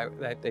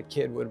 that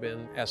kid would have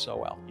been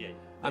SOL. Yeah.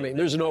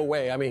 There's no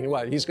way.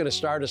 He's going to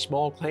start a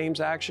small claims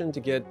action to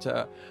get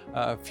a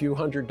few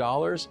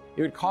 $100s?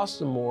 It would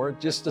cost him more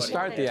just to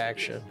start the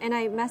action. And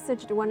I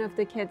messaged one of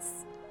the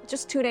kids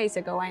just 2 days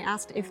ago. I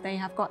asked if they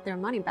have got their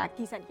money back.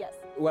 He said yes.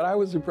 What I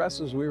was impressed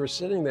was we were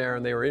sitting there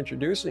and they were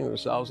introducing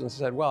themselves and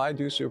said, well, I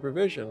do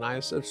supervision. And I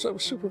said, so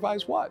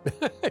supervise what?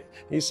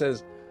 He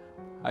says,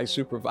 I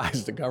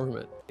supervise the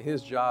government.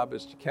 His job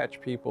is to catch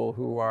people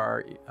who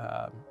are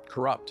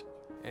corrupt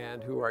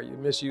and who are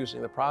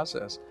misusing the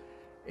process.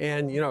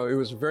 And, it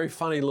was a very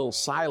funny little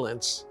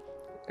silence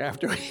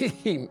after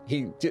he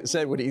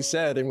said what he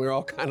said, and we were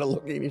all kind of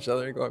looking at each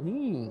other and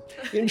going,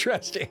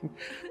 interesting.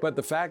 But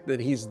the fact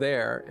that he's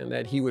there and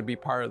that he would be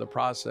part of the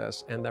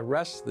process and the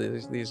rest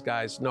of these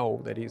guys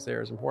know that he's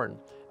there is important.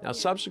 Now,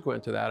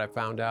 subsequent to that, I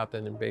found out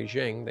that in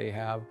Beijing, they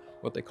have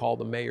what they call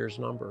the mayor's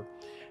number.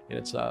 And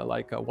it's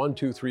like a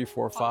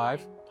 1-2-3-4-5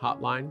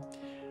 hotline.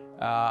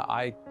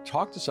 I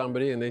talked to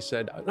somebody and they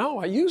said, no,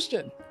 I used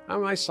it.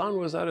 My son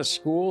was at a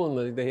school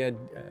and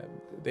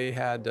they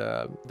had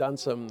done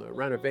some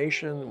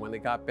renovation. When they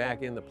got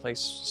back in, the place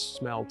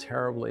smelled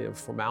terribly of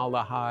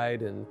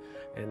formaldehyde and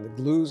the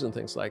glues and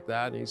things like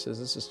that. And he says,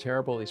 this is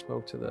terrible. He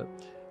spoke to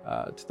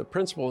the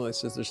principal and he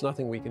says, there's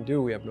nothing we can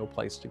do. We have no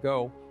place to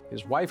go.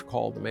 His wife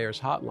called the mayor's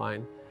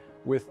hotline.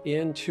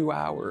 Within 2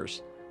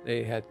 hours,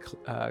 they had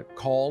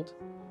called.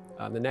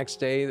 The next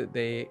day,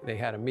 they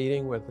had a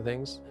meeting with the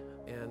things.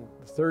 And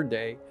the third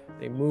day,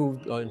 they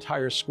moved the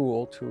entire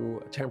school to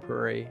a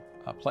temporary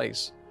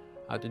place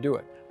to do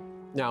it.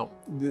 Now,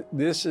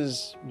 this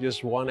is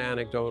just one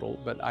anecdotal,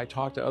 but I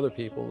talked to other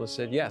people that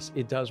said, yes,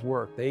 it does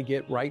work. They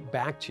get right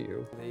back to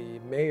you. The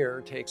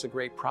mayor takes a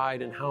great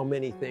pride in how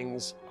many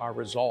things are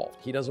resolved.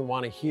 He doesn't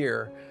want to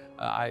hear,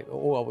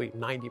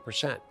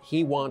 90%.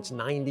 He wants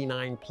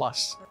 99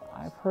 plus.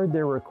 I've heard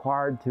they're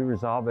required to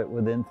resolve it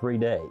within 3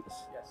 days,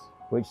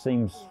 which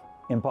seems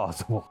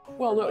impossible.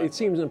 Well, no, it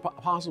seems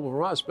impossible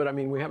for us, but I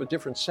mean, we have a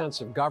different sense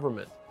of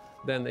government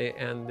and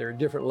there are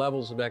different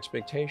levels of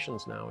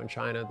expectations now in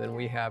China than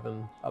we have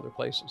in other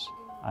places.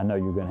 I know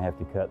you're going to have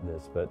to cut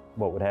this, but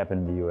what would happen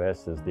in the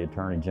U.S. is the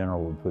Attorney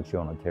General would put you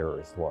on a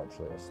terrorist watch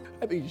list.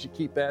 I think you should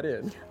keep that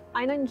in.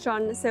 Ina and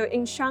John, so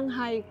in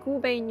Shanghai,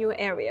 Gubei New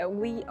Area,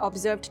 we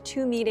observed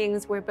 2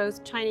 meetings where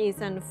both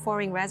Chinese and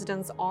foreign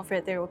residents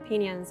offered their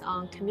opinions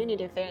on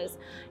community affairs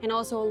and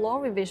also law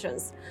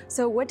revisions.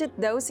 So what did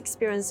those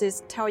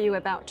experiences tell you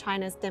about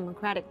China's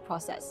democratic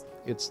process?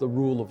 It's the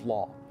rule of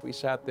law. We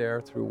sat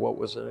there through what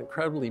was an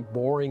incredibly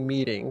boring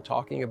meeting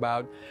talking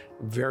about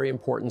very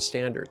important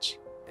standards.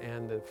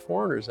 And the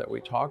foreigners that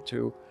we talked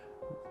to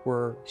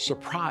were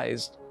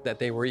surprised that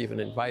they were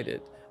even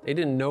invited. They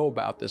didn't know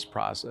about this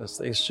process.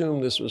 They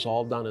assumed this was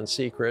all done in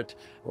secret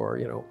or,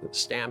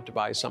 stamped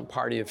by some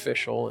party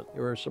official.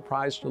 They were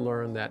surprised to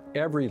learn that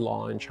every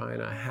law in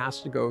China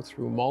has to go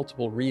through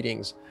multiple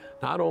readings,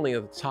 not only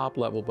at the top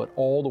level, but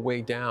all the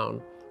way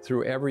down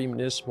through every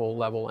municipal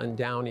level and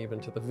down even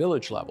to the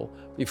village level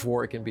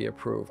before it can be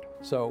approved.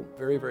 So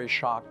very, very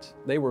shocked.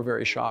 They were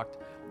very shocked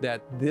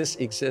that this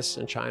exists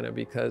in China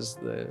because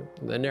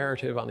the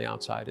narrative on the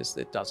outside is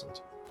that it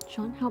doesn't.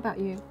 Sean, how about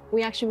you?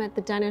 We actually met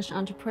the Danish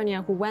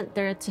entrepreneur who went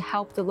there to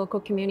help the local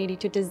community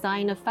to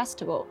design a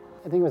festival.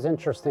 I think it was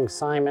interesting,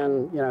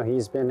 Simon,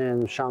 he's been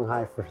in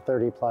Shanghai for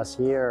 30 plus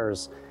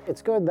years.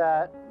 It's good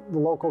that the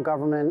local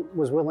government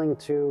was willing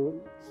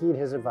to heed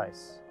his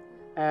advice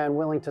and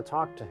willing to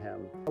talk to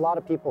him. A lot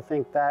of people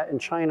think that in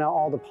China,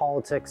 all the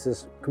politics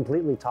is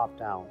completely top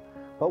down.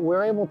 But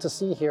we're able to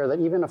see here that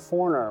even a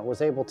foreigner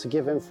was able to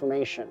give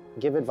information,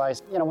 give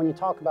advice. When you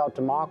talk about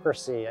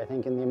democracy, I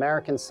think in the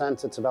American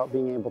sense, it's about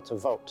being able to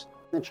vote.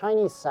 In the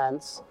Chinese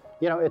sense,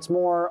 it's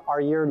more, are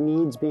your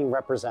needs being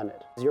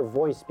represented? Is your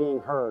voice being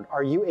heard?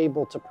 Are you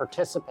able to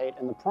participate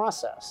in the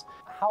process?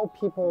 How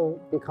people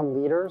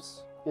become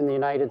leaders in the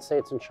United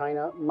States and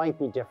China might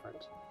be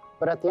different.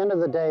 But at the end of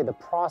the day, the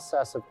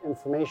process of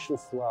information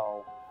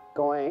flow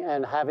going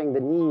and having the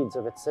needs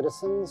of its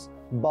citizens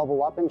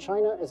bubble up in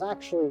China is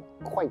actually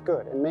quite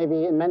good and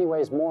maybe in many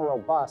ways more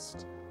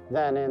robust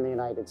than in the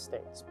United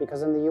States.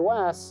 Because in the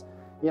US,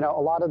 a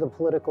lot of the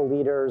political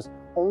leaders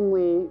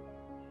only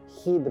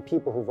heed the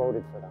people who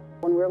voted for them.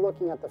 When we're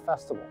looking at the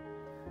festival,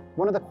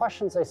 one of the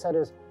questions they said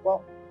is,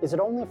 well, is it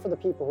only for the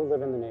people who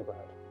live in the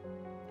neighborhood?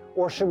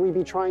 Or should we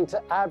be trying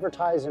to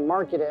advertise and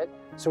market it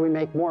so we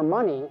make more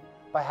money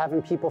by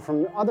having people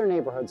from other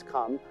neighborhoods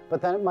come,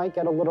 but then it might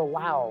get a little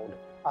loud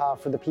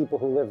for the people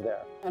who live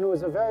there. And it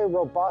was a very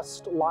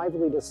robust,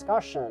 lively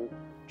discussion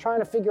trying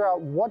to figure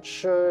out what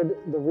should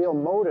the real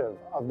motive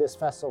of this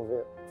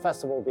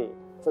festival be.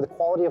 For the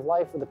quality of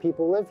life of the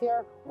people who live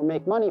here, or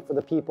make money for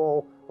the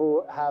people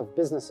who have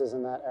businesses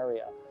in that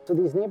area. So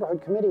these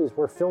neighborhood committees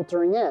were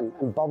filtering in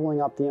and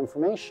bubbling up the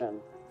information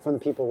from the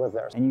people who live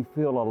there. And you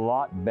feel a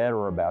lot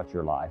better about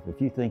your life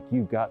if you think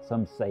you've got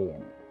some say in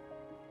it.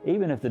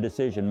 Even if the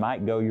decision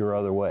might go the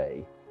other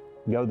way,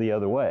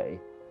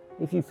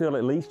 if you feel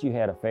at least you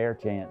had a fair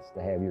chance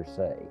to have your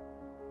say,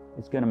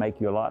 it's going to make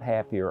you a lot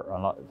happier,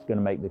 it's going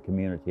to make the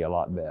community a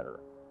lot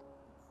better.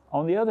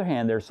 On the other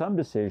hand, there are some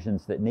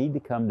decisions that need to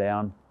come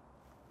down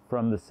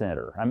from the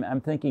center.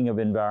 I'm thinking of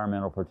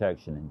environmental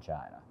protection in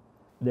China.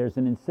 There's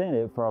an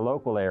incentive for a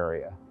local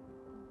area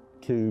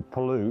to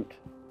pollute,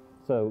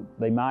 so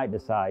they might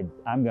decide,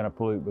 I'm going to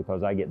pollute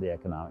because I get the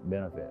economic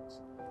benefits.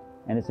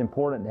 And it's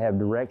important to have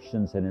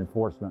directions and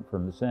enforcement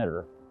from the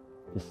center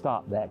to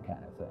stop that kind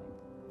of thing.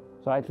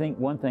 So I think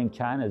one thing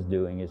China is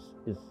doing is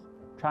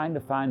trying to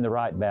find the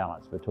right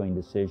balance between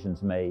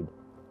decisions made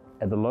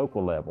at the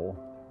local level,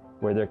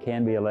 where there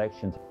can be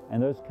elections,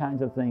 and those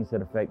kinds of things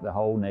that affect the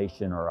whole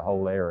nation or a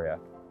whole area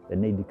that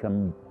need to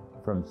come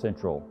from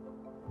central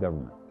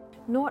government.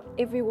 Not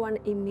everyone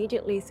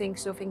immediately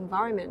thinks of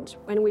environment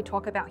when we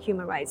talk about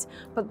human rights,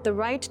 but the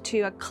right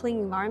to a clean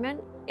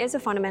environment is a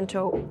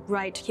fundamental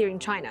right here in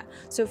China.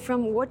 So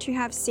from what you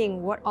have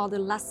seen, what are the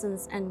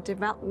lessons and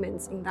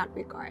developments in that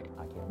regard?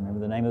 I can't remember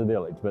the name of the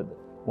village, but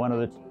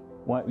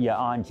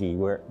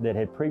Anji, that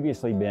had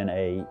previously been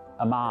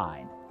a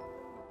mine.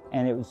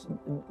 And it was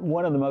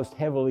one of the most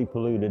heavily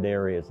polluted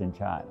areas in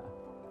China.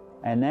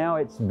 And now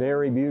it's a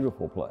very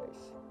beautiful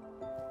place.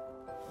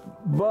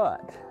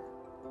 But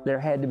there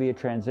had to be a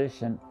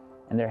transition,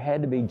 and there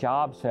had to be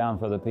jobs found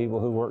for the people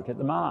who worked at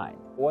the mine.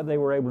 What they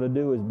were able to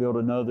do is build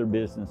another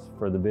business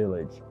for the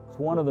village. It's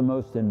one of the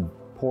most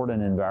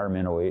important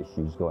environmental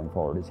issues going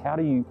forward is how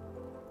do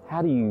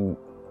you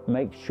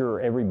make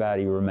sure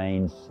everybody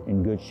remains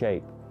in good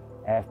shape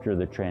after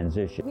the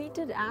transition. We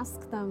did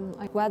ask them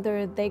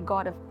whether they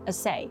got a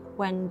say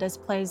when this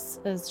place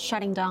is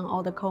shutting down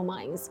all the coal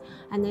mines.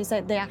 And they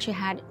said they actually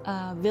had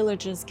a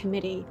villagers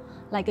committee,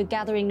 like a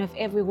gathering of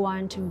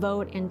everyone to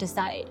vote and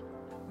decide.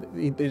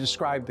 They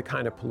described the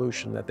kind of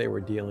pollution that they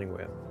were dealing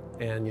with.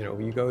 And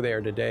you go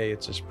there today,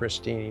 it's this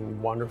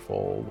pristine,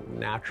 wonderful,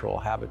 natural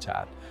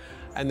habitat.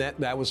 And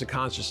that was a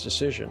conscious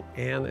decision.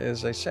 And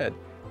as I said,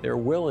 they're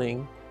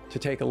willing to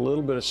take a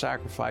little bit of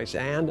sacrifice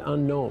and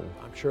unknown.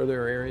 I'm sure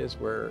there are areas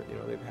where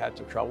they've had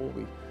some trouble.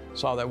 We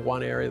saw that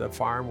one area, the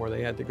farm, where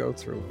they had to go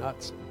through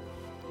nuts.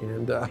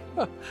 And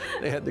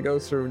they had to go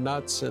through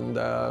nuts and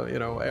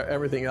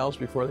everything else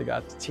before they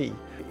got to tea.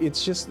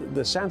 It's just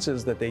the sense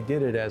is that they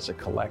did it as a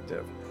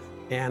collective.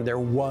 And there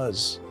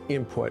was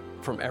input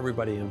from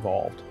everybody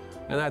involved.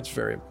 And that's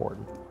very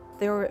important.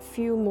 There are a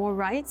few more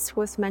rights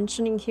worth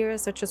mentioning here,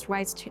 such as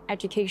rights to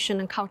education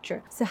and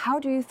culture. So how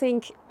do you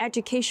think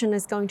education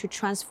is going to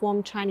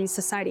transform Chinese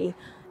society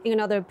in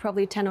another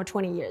probably 10 or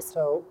 20 years?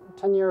 So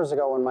 10 years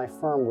ago, when my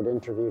firm would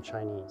interview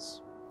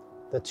Chinese,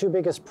 the two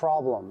biggest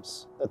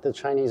problems that the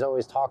Chinese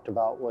always talked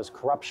about was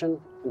corruption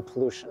and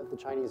pollution. The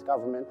Chinese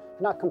government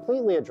had not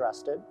completely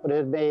addressed it, but it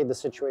had made the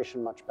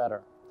situation much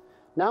better.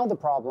 Now the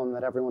problem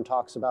that everyone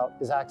talks about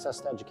is access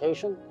to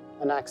education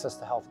and access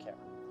to healthcare.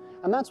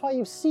 And that's why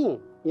you've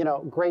seen,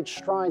 great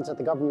strides that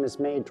the government has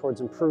made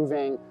towards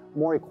improving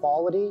more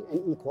equality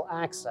and equal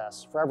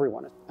access for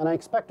everyone. And I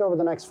expect over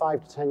the next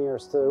 5 to 10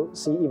 years to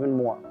see even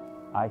more.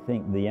 I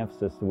think the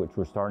emphasis which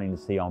we're starting to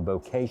see on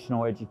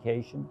vocational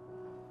education,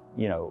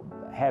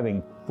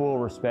 having full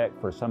respect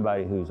for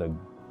somebody who's a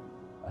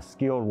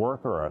skilled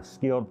worker or a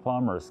skilled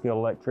plumber or a skilled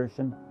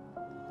electrician,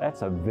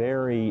 that's a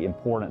very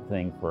important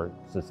thing for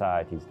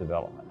society's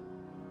development.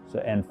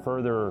 And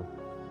further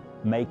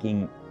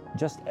making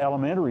just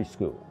elementary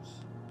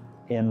schools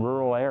in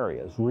rural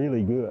areas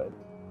really good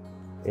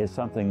is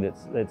something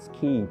that's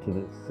key to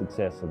the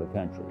success of the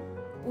country.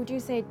 Would you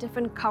say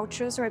different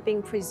cultures are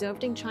being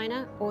preserved in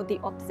China or the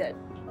opposite?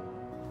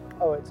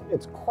 Oh,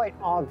 it's quite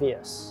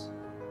obvious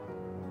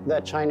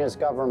that China's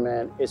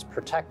government is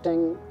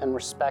protecting and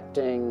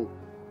respecting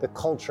the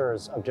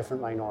cultures of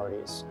different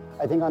minorities.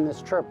 I think on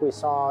this trip we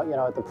saw,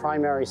 at the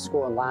primary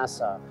school in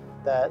Lhasa,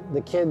 that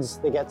the kids,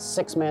 they get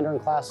 6 Mandarin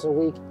classes a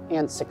week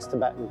and 6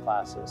 Tibetan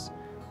classes.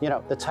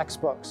 The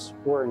textbooks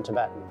were in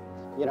Tibetan.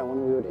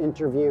 When we would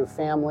interview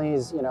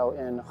families, in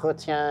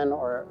Hetian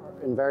or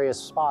in various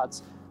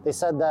spots, they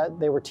said that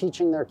they were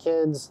teaching their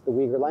kids the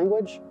Uyghur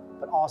language,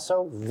 but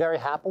also very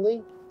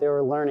happily, they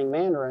were learning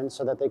Mandarin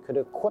so that they could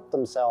equip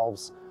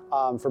themselves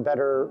for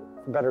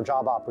better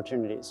job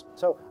opportunities.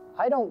 So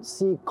I don't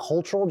see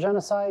cultural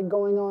genocide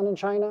going on in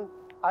China.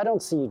 I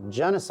don't see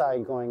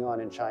genocide going on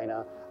in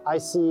China. I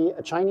see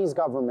a Chinese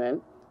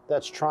government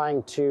that's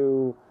trying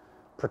to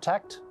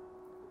protect,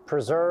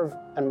 preserve,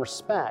 and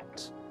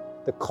respect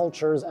the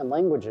cultures and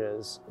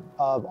languages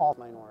of all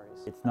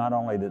minorities. It's not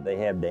only that they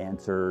have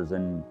dancers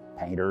and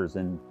painters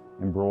and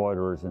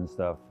embroiderers and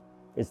stuff,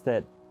 it's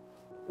that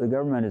the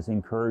government is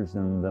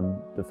encouraging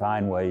them to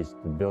find ways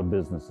to build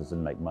businesses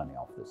and make money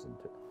off this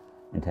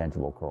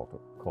intangible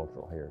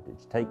cultural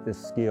heritage. Take this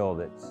skill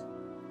that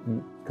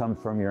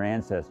comes from your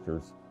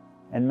ancestors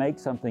and make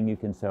something you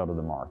can sell to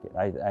the market.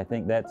 I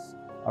think that's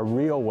a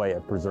real way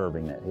of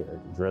preserving that heritage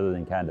rather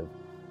than kind of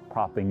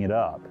propping it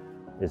up,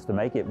 is to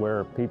make it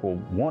where people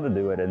want to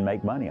do it and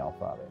make money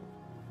off of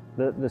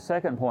it. The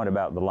second point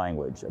about the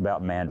language,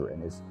 about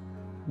Mandarin, is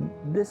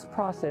this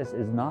process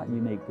is not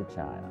unique to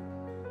China.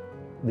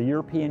 The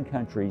European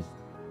countries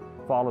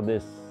followed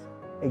this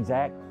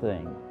exact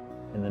thing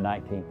in the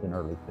 19th and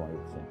early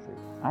 20th century.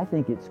 I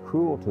think it's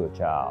cruel to a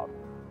child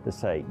to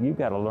say, you've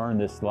got to learn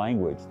this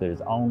language that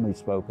is only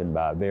spoken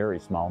by a very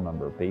small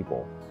number of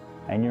people,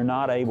 and you're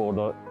not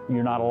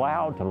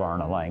allowed to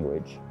learn a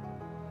language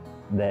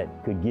that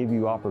could give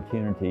you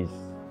opportunities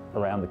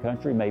around the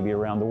country, maybe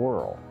around the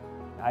world.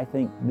 I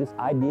think this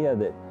idea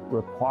that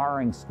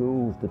requiring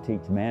schools to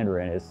teach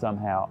Mandarin is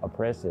somehow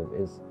oppressive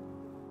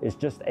is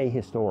just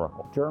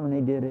ahistorical.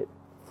 Germany did it,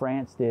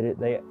 France did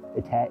it,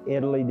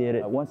 Italy did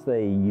it. Once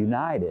they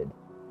united,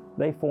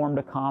 they formed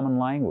a common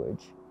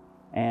language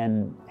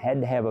and had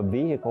to have a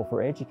vehicle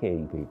for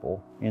educating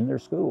people in their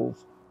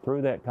schools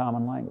through that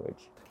common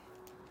language.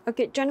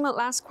 Okay, gentlemen,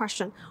 last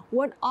question.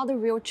 What are the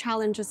real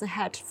challenges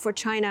ahead for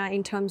China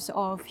in terms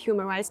of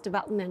human rights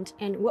development,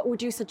 and what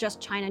would you suggest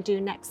China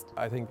do next?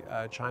 I think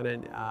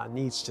China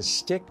needs to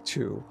stick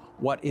to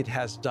what it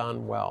has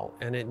done well,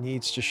 and it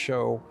needs to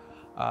show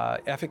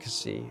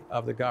efficacy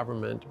of the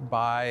government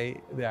by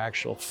the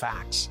actual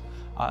facts.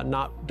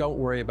 Don't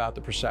worry about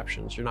the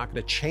perceptions. You're not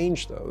going to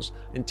change those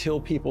until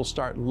people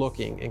start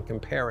looking and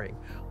comparing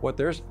what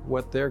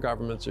their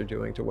governments are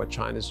doing to what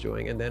China's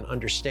doing, and then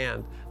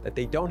understand that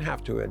they don't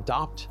have to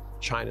adopt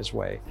China's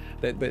way,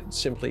 but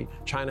simply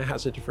China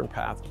has a different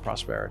path to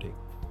prosperity.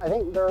 I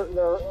think there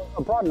are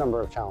a broad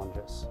number of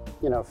challenges,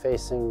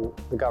 facing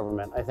the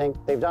government. I think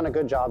they've done a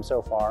good job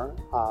so far.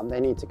 They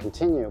need to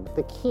continue.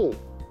 The key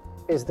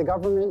is the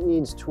government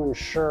needs to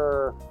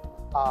ensure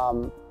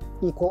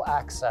equal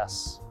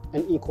access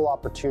and equal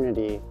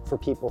opportunity for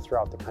people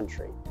throughout the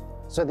country.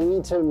 So they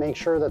need to make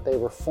sure that they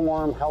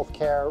reform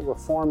healthcare,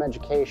 reform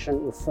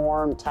education,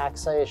 reform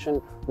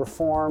taxation,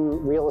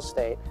 reform real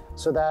estate,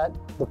 so that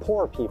the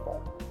poor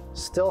people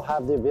still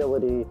have the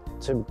ability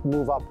to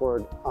move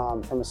upward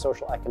from a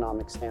social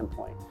economic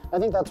standpoint. I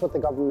think that's what the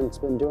government's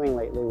been doing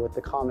lately with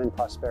the Common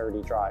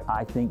Prosperity Drive.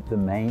 I think the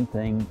main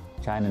thing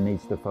China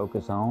needs to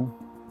focus on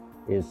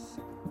is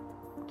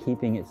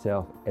keeping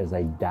itself as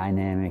a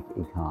dynamic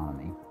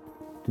economy.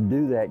 To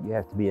do that, you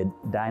have to be a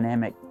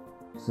dynamic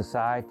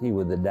society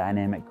with a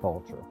dynamic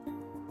culture.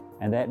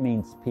 And that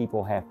means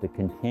people have to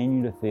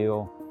continue to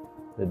feel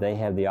that they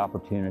have the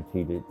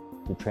opportunity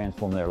to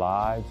transform their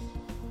lives.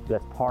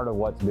 That's part of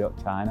what's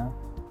built China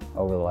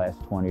over the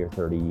last 20 or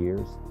 30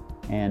 years.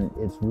 And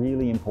it's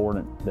really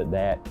important that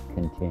that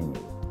continues.